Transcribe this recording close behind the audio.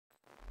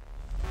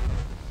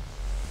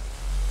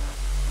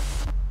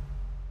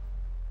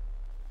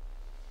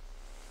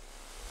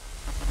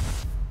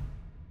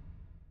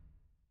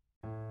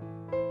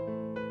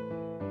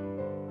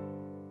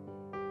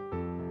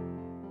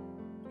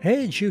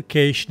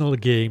Educational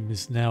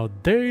games. Now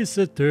there's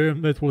a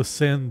term that will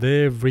send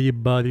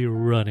everybody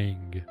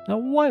running. Now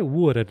why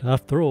would it?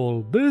 After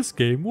all, this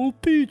game will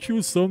teach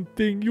you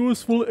something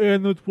useful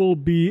and it will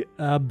be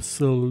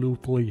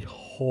absolutely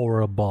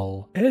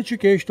horrible.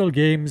 Educational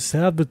games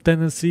have the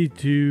tendency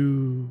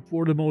to,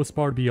 for the most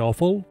part, be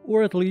awful,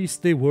 or at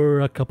least they were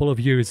a couple of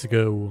years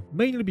ago.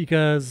 Mainly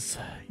because,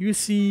 you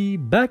see,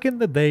 back in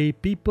the day,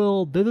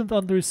 people didn't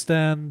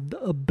understand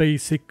a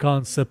basic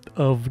concept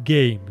of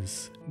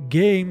games.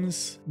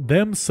 Games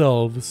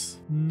themselves,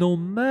 no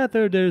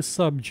matter their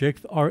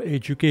subject, are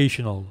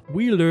educational.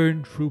 We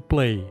learn through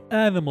play.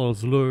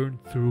 Animals learn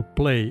through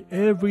play.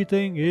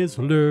 Everything is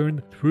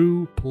learned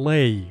through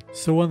play.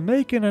 So when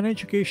making an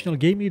educational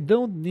game, you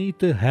don't need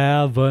to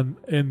have an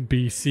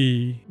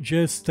NPC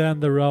just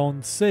stand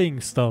around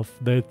saying stuff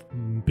that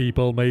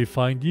people may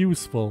find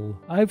useful.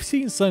 I've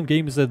seen some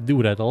games that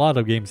do that, a lot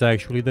of games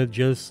actually, that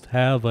just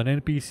have an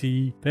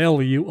NPC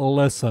tell you a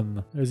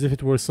lesson as if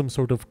it were some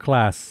sort of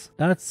class.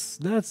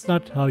 That's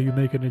not how you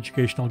make an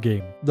educational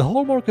game. The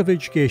hallmark of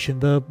education,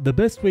 the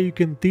best way you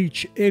can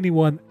teach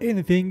anyone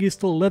anything is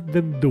to let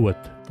them do it.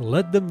 To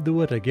let them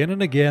do it again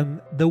and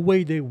again the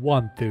way they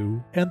want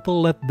to, and to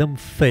let them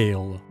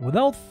fail.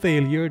 Without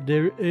failure,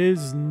 there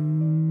is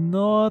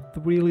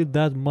not really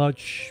that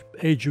much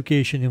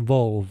education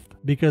involved.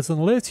 Because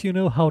unless you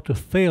know how to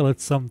fail at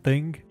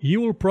something,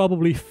 you will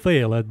probably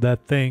fail at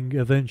that thing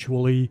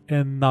eventually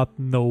and not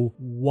know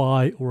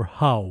why or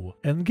how.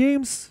 And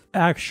games,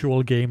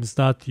 actual games,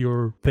 not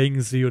your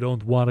things you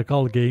don't want to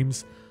call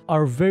games,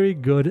 are very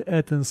good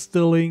at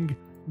instilling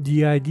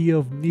the idea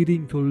of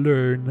needing to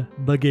learn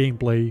the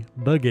gameplay,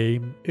 the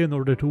game, in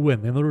order to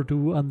win, in order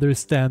to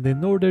understand,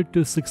 in order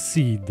to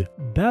succeed.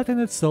 That in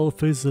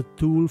itself is a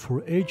tool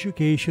for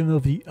education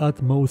of the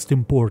utmost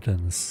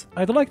importance.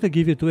 I'd like to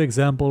give you two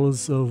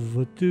examples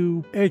of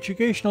two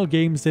educational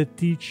games that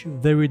teach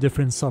very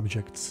different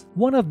subjects.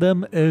 One of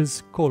them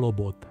is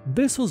Kolobot.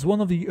 This was one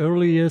of the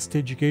earliest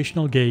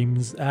educational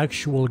games,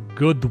 actual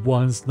good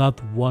ones,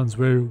 not ones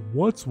where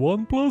what's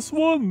 1 +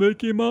 1,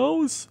 Mickey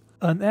Mouse?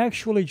 An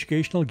actual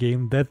educational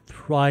game that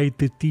tried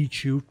to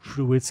teach you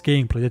through its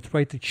gameplay, that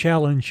tried to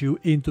challenge you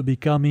into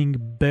becoming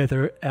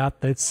better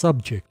at that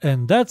subject.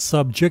 And that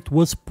subject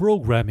was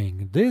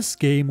programming. This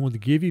game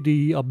would give you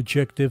the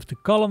objective to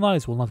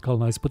colonize, well not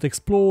colonize, but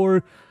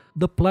explore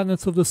the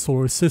planets of the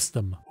solar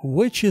system,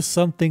 which is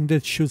something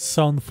that should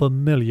sound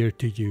familiar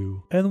to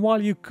you. And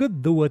while you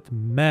could do it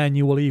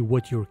manually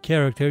with your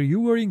character, you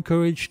were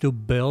encouraged to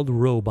build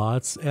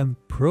robots and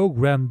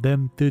program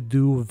them to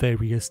do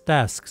various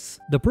tasks.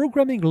 The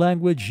programming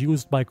language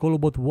used by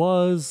Kolobot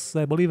was,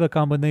 I believe, a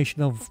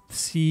combination of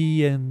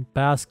C and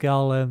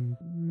Pascal and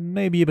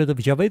maybe a bit of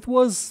Java. It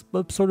was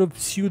a sort of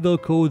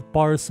pseudocode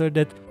parser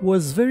that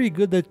was very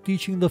good at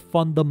teaching the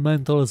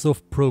fundamentals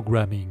of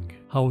programming.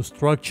 How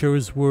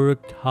structures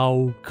worked,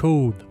 how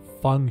code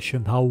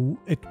functioned, how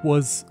it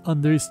was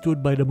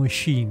understood by the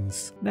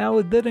machines. Now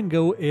it didn't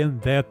go in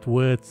depth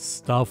with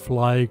stuff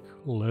like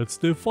let's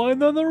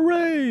define an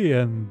array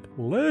and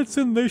let's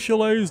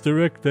initialize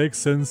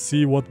DirectX and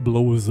see what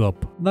blows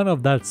up. None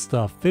of that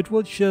stuff. It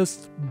was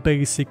just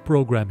basic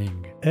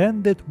programming.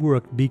 And it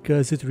worked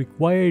because it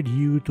required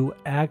you to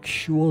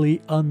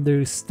actually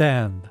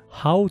understand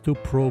how to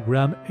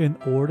program in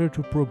order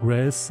to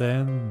progress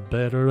and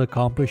better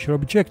accomplish your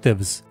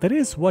objectives. That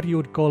is what you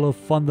would call a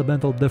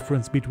fundamental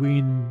difference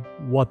between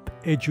what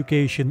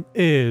education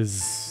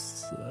is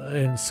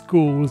in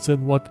schools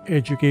and what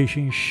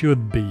education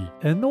should be.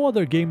 And no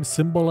other game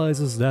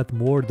symbolizes that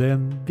more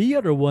than the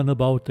other one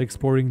about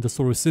exploring the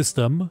solar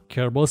system,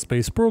 Kerbal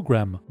Space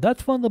Program.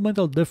 That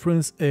fundamental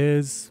difference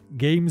is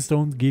games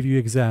don't give you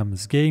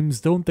exams.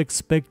 Games don't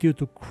expect you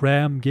to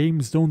cram.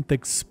 Games don't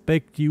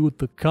expect you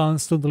to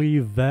constantly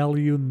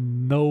value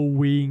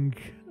knowing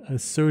a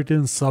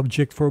certain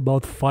subject for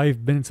about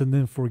 5 minutes and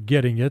then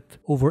forgetting it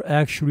over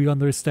actually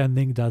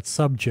understanding that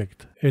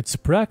subject. It's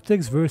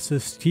practice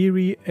versus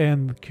theory,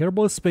 and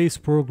Kerbal Space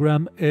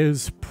Program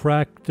is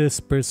practice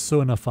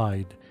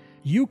personified.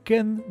 You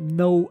can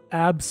know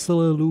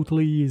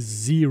absolutely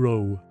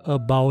zero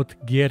about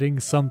getting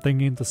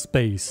something into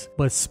space,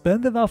 but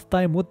spend enough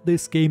time with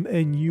this game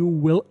and you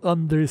will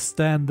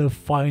understand the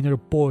finer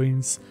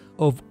points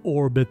of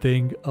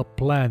orbiting a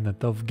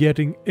planet, of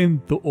getting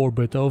into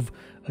orbit, of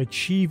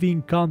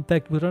achieving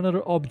contact with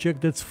another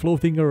object that's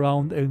floating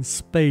around in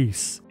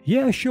space.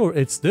 Yeah, sure,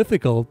 it's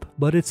difficult,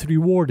 but it's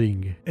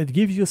rewarding. It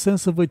gives you a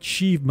sense of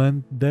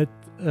achievement that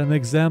an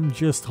exam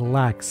just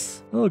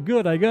lacks. Oh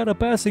good, I got a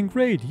passing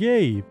grade,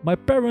 yay! My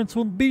parents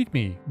won't beat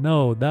me.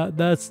 No,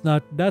 that's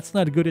not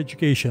good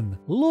education.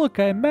 Look,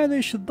 I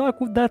managed to dock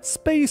with that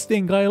space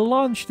thing I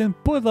launched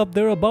and put up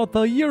there about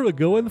a year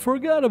ago and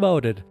forgot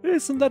about it.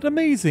 Isn't that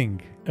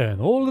amazing? and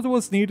all that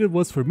was needed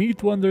was for me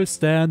to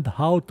understand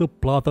how to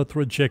plot a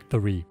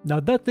trajectory. Now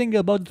that thing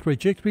about the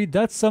trajectory,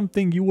 that's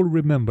something you will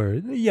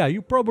remember. Yeah,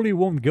 you probably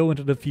won't go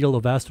into the field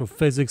of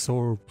astrophysics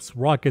or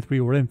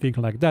rocketry or anything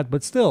like that,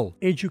 but still,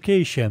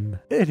 education,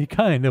 any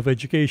kind of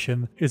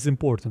education, is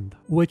important.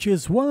 Which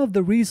is one of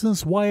the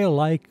reasons why I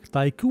like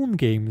tycoon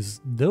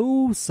games,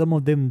 though some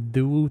of them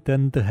do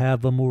tend to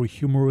have a more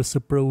humorous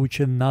approach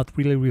and not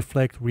really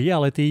reflect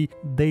reality.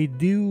 They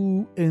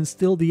do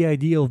instill the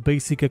idea of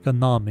basic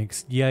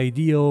economics, the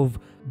idea of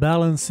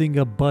balancing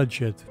a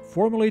budget,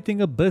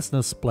 formulating a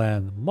business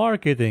plan,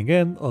 marketing,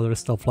 and other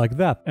stuff like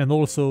that. And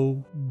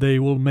also, they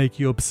will make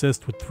you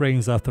obsessed with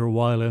trains after a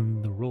while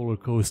and roller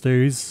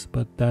coasters,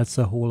 but that's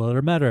a whole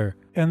other matter.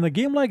 And a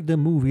game like the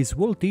movies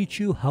will teach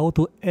you how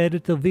to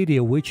edit a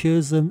video, which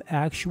is an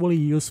actually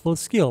useful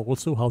skill,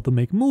 also how to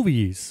make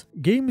movies.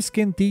 Games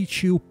can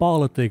teach you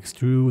politics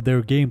through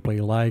their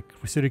gameplay, like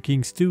Crusader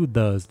Kings 2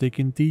 does. They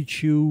can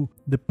teach you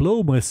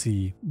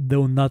diplomacy,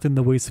 though not in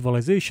the way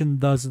Civilization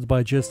does it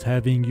by just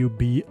having you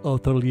be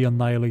utterly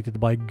annihilated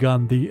by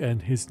Gandhi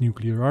and his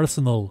nuclear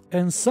arsenal.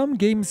 And some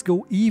games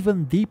go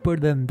even deeper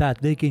than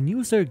that. They can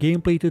use their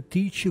gameplay to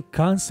teach you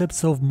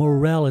concepts of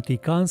morality,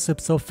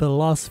 concepts of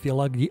philosophy,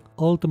 like the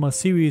Ultima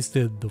series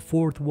did, the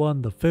 4th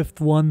one, the 5th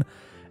one,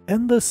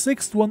 and the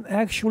 6th one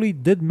actually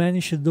did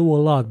manage to do a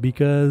lot,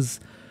 because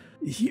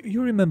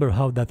you remember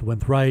how that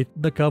went, right?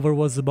 The cover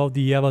was about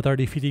the avatar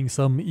defeating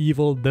some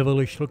evil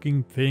devilish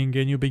looking thing,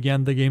 and you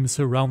began the game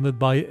surrounded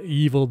by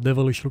evil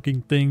devilish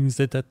looking things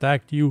that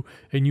attacked you,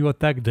 and you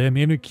attacked them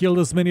and you killed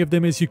as many of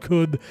them as you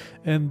could,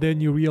 and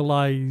then you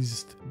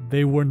realized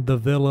they weren't the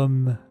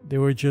villain, they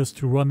were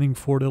just running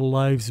for their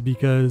lives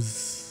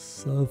because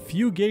a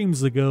few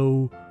games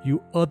ago,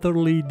 you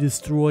utterly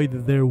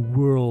destroyed their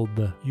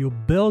world. You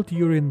built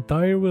your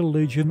entire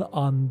religion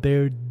on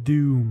their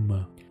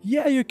doom.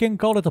 Yeah, you can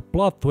call it a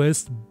plot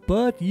twist,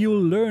 but you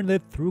learned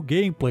it through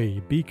gameplay,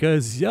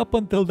 because up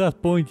until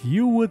that point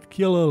you would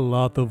kill a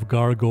lot of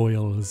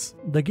gargoyles.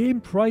 The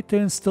game tried to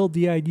instill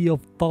the idea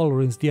of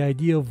tolerance, the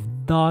idea of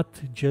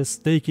not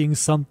just taking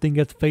something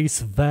at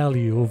face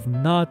value, of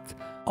not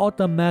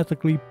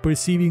automatically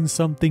perceiving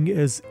something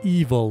as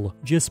evil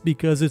just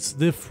because it's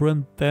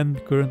different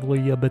and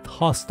currently a bit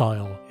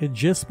hostile. It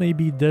just may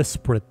be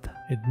desperate.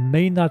 It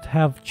may not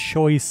have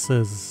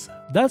choices.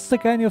 That's the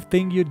kind of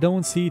thing you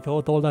don't see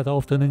taught all that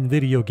often in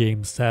video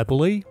games,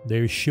 sadly.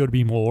 There should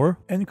be more.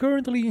 And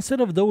currently, instead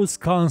of those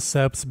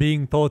concepts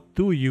being taught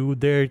to you,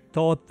 they're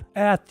taught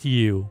at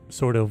you,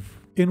 sort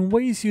of, in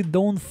ways you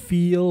don't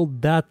feel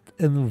that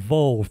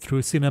involved,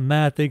 through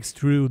cinematics,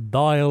 through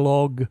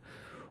dialogue,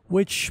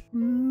 which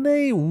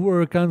may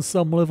work on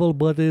some level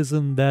but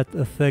isn't that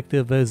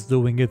effective as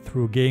doing it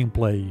through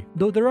gameplay.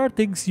 Though there are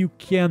things you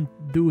can't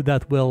do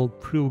that well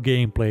through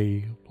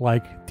gameplay,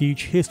 like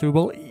teach history.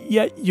 Well,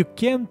 yeah, you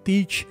can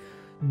teach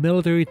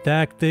military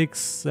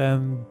tactics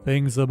and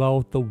things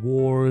about the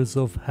wars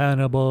of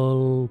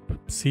Hannibal,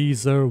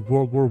 Caesar,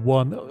 World War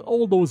I,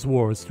 all those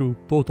wars, through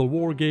Total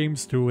War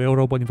games, through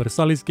Europa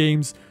Universalis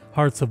games,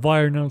 Hearts of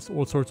Iron,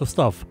 all sorts of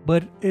stuff.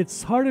 But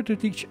it's harder to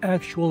teach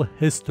actual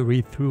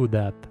history through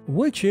that,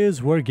 which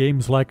is where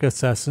games like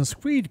Assassin's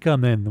Creed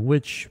come in,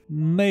 which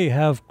may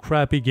have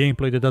crappy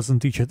gameplay that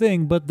doesn't teach a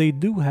thing, but they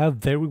do have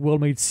very well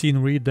made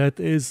scenery that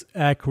is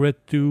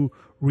accurate to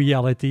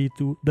reality,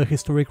 to the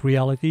historic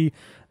reality.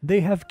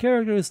 They have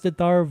characters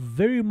that are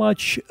very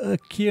much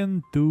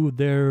akin to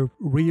their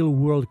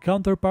real-world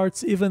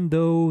counterparts, even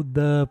though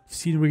the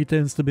scenery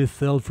tends to be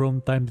filled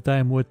from time to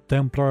time with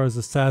Templars,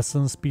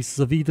 Assassins, Pieces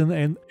of Eden,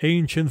 and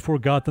ancient,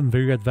 forgotten,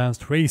 very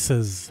advanced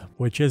races,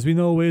 which, as we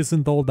know,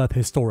 isn't all that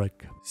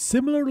historic.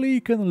 Similarly,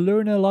 you can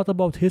learn a lot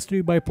about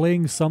history by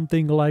playing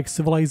something like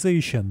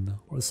Civilization,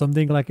 or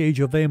something like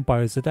Age of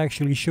Empires, that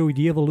actually show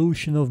the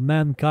evolution of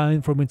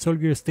mankind from its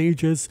earlier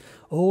stages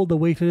all the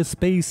way to the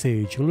space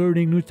age,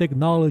 learning new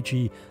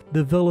technology,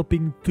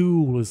 developing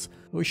tools.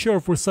 Sure,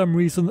 for some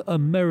reason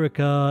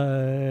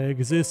America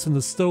exists in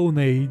the Stone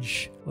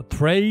Age.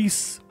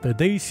 Thrace? The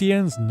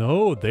Dacians?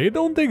 No, they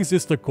don't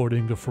exist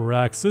according to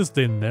Firaxis.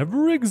 They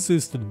never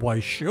existed. Why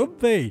should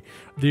they?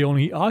 They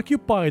only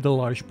occupied a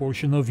large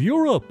portion of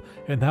Europe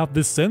and have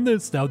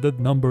descendants now that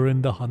number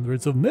in the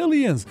hundreds of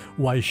millions.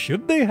 Why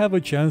should they have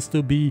a chance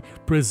to be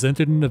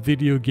presented in a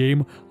video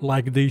game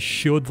like they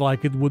should,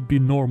 like it would be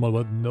normal?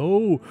 But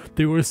no,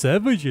 they were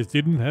savages,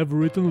 didn't have a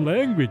written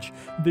language.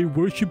 They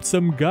worshipped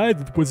some guy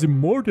that was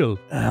immortal.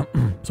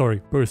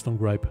 Sorry, personal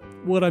gripe.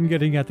 What I'm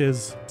getting at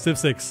is Civ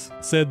 6,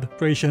 Cid,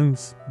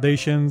 Thracians,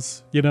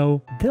 Dacians, you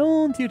know.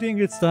 Don't you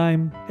think it's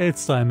time?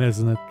 It's time,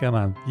 isn't it? Come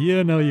on.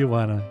 You know you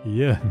wanna.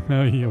 You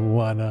know you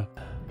wanna.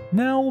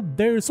 Now,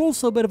 there's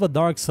also a bit of a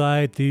dark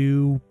side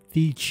to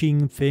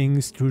teaching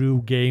things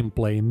through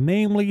gameplay.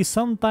 Namely,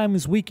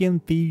 sometimes we can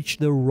teach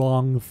the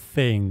wrong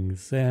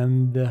things,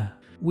 and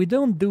we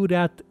don't do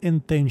that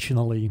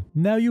intentionally.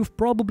 Now, you've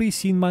probably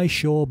seen my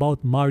show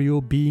about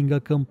Mario being a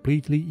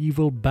completely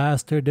evil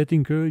bastard that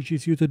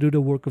encourages you to do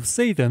the work of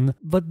Satan,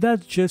 but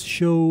that just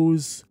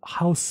shows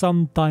how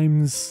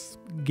sometimes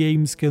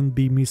games can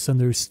be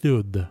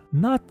misunderstood.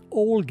 Not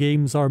all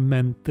games are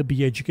meant to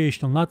be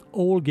educational, not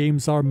all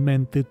games are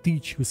meant to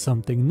teach you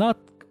something, not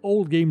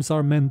all games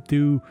are meant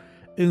to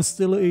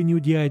instill in you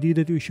the idea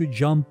that you should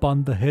jump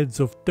on the heads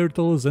of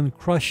turtles and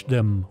crush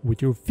them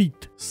with your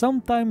feet.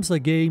 Sometimes a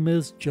game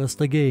is just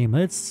a game.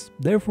 It's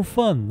there for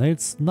fun.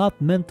 It's not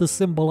meant to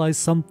symbolize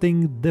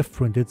something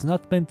different. It's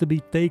not meant to be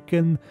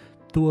taken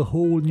to a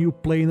whole new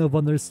plane of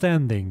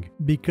understanding,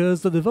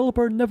 because the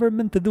developer never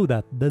meant to do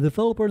that. The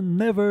developer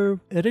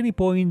never at any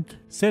point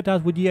set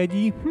out with the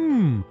idea,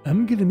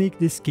 I'm gonna make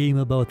this game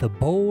about a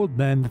bald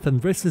man that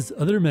undresses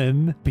other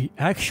men be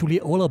actually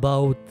all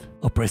about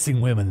oppressing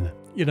women.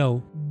 You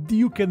know,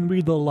 you can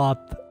read a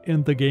lot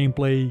in the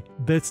gameplay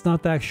that's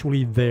not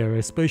actually there,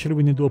 especially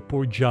when you do a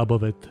poor job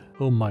of it.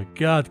 Oh my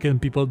god, can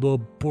people do a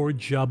poor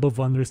job of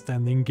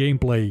understanding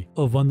gameplay,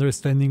 of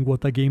understanding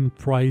what a game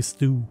tries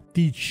to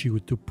teach you,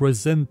 to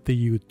present to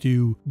you,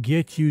 to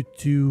get you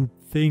to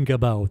think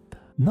about.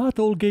 Not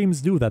all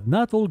games do that.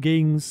 Not all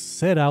games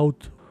set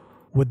out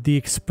with the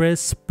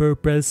express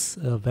purpose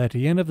of, at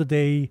the end of the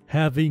day,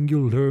 having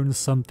you learn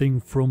something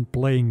from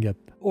playing it.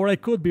 Or I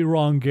could be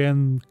wrong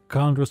and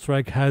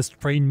Counter-Strike has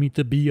trained me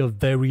to be a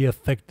very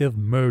effective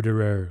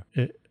murderer.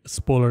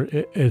 Spoiler,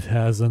 it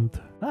hasn't.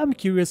 I'm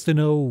curious to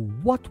know,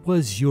 what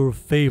was your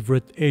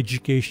favorite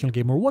educational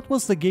game, or what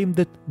was the game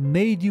that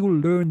made you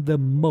learn the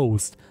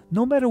most,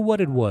 no matter what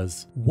it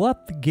was?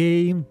 What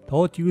game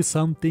taught you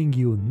something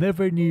you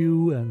never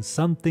knew and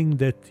something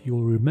that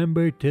you'll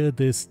remember to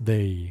this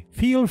day?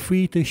 Feel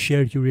free to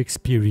share your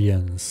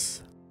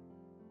experience.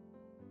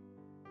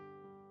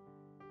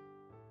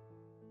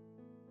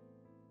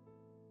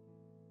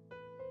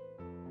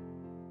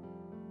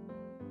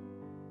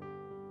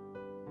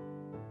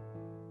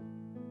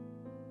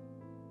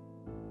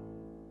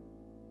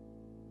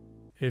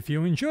 If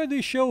you enjoyed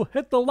this show,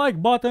 hit the like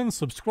button,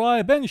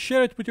 subscribe and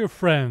share it with your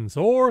friends.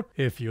 Or,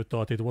 if you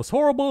thought it was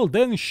horrible,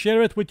 then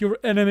share it with your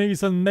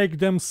enemies and make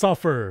them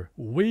suffer.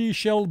 We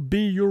shall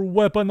be your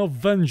weapon of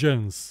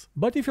vengeance.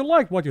 But if you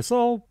liked what you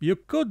saw, you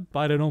could,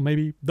 I don't know,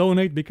 maybe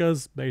donate,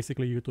 because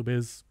basically YouTube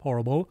is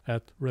horrible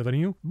at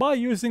revenue, by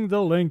using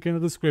the link in the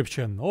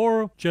description,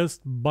 or just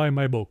buy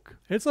my book.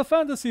 It's a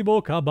fantasy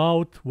book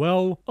about,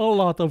 well, a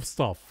lot of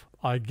stuff.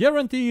 I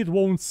guarantee it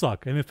won't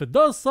suck, and if it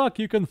does suck,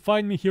 you can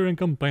find me here and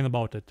complain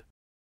about it.